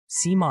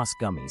Sea moss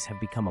gummies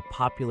have become a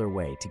popular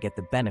way to get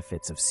the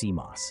benefits of sea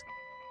moss.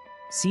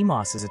 Sea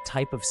moss is a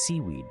type of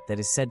seaweed that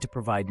is said to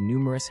provide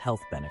numerous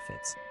health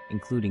benefits,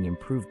 including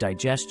improved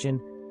digestion,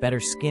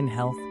 better skin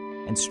health,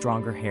 and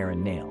stronger hair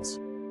and nails.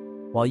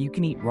 While you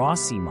can eat raw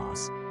sea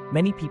moss,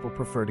 many people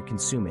prefer to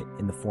consume it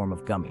in the form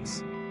of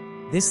gummies.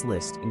 This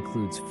list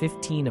includes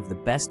 15 of the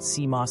best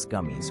sea moss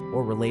gummies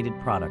or related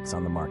products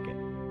on the market.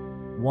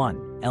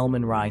 1.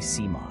 Almond Rye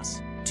Sea Moss.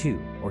 2.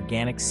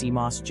 Organic Sea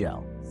Moss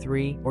Gel.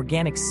 3.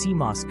 Organic Sea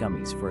Moss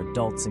Gummies for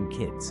adults and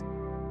kids.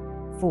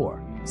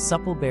 4.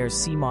 Supple Bears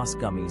Sea Moss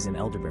Gummies and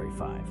Elderberry.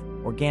 5.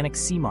 Organic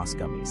Sea Moss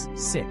Gummies.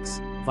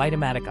 6.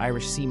 Vitamatic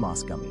Irish Sea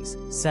Moss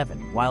Gummies.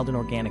 7. Wild and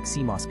Organic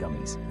Sea Moss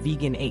Gummies.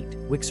 Vegan. 8.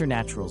 Wixer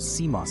Naturals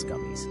Sea Moss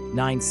Gummies.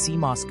 9. Sea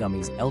Moss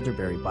Gummies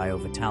Elderberry Bio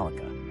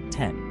Vitalica.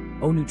 10.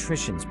 O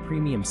Nutrition's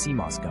Premium Sea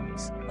Moss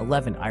Gummies.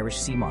 11. Irish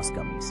Sea Moss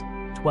Gummies.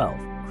 12.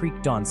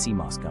 Creek Dawn Sea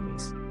Moss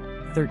Gummies.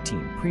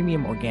 13.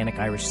 Premium Organic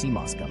Irish Sea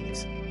Moss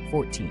Gummies.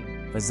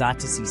 14.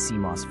 Vazatisi Sea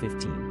Moss.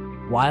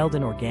 15. Wild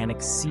and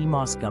Organic Sea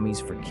Moss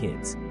Gummies for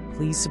kids.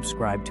 Please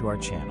subscribe to our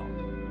channel.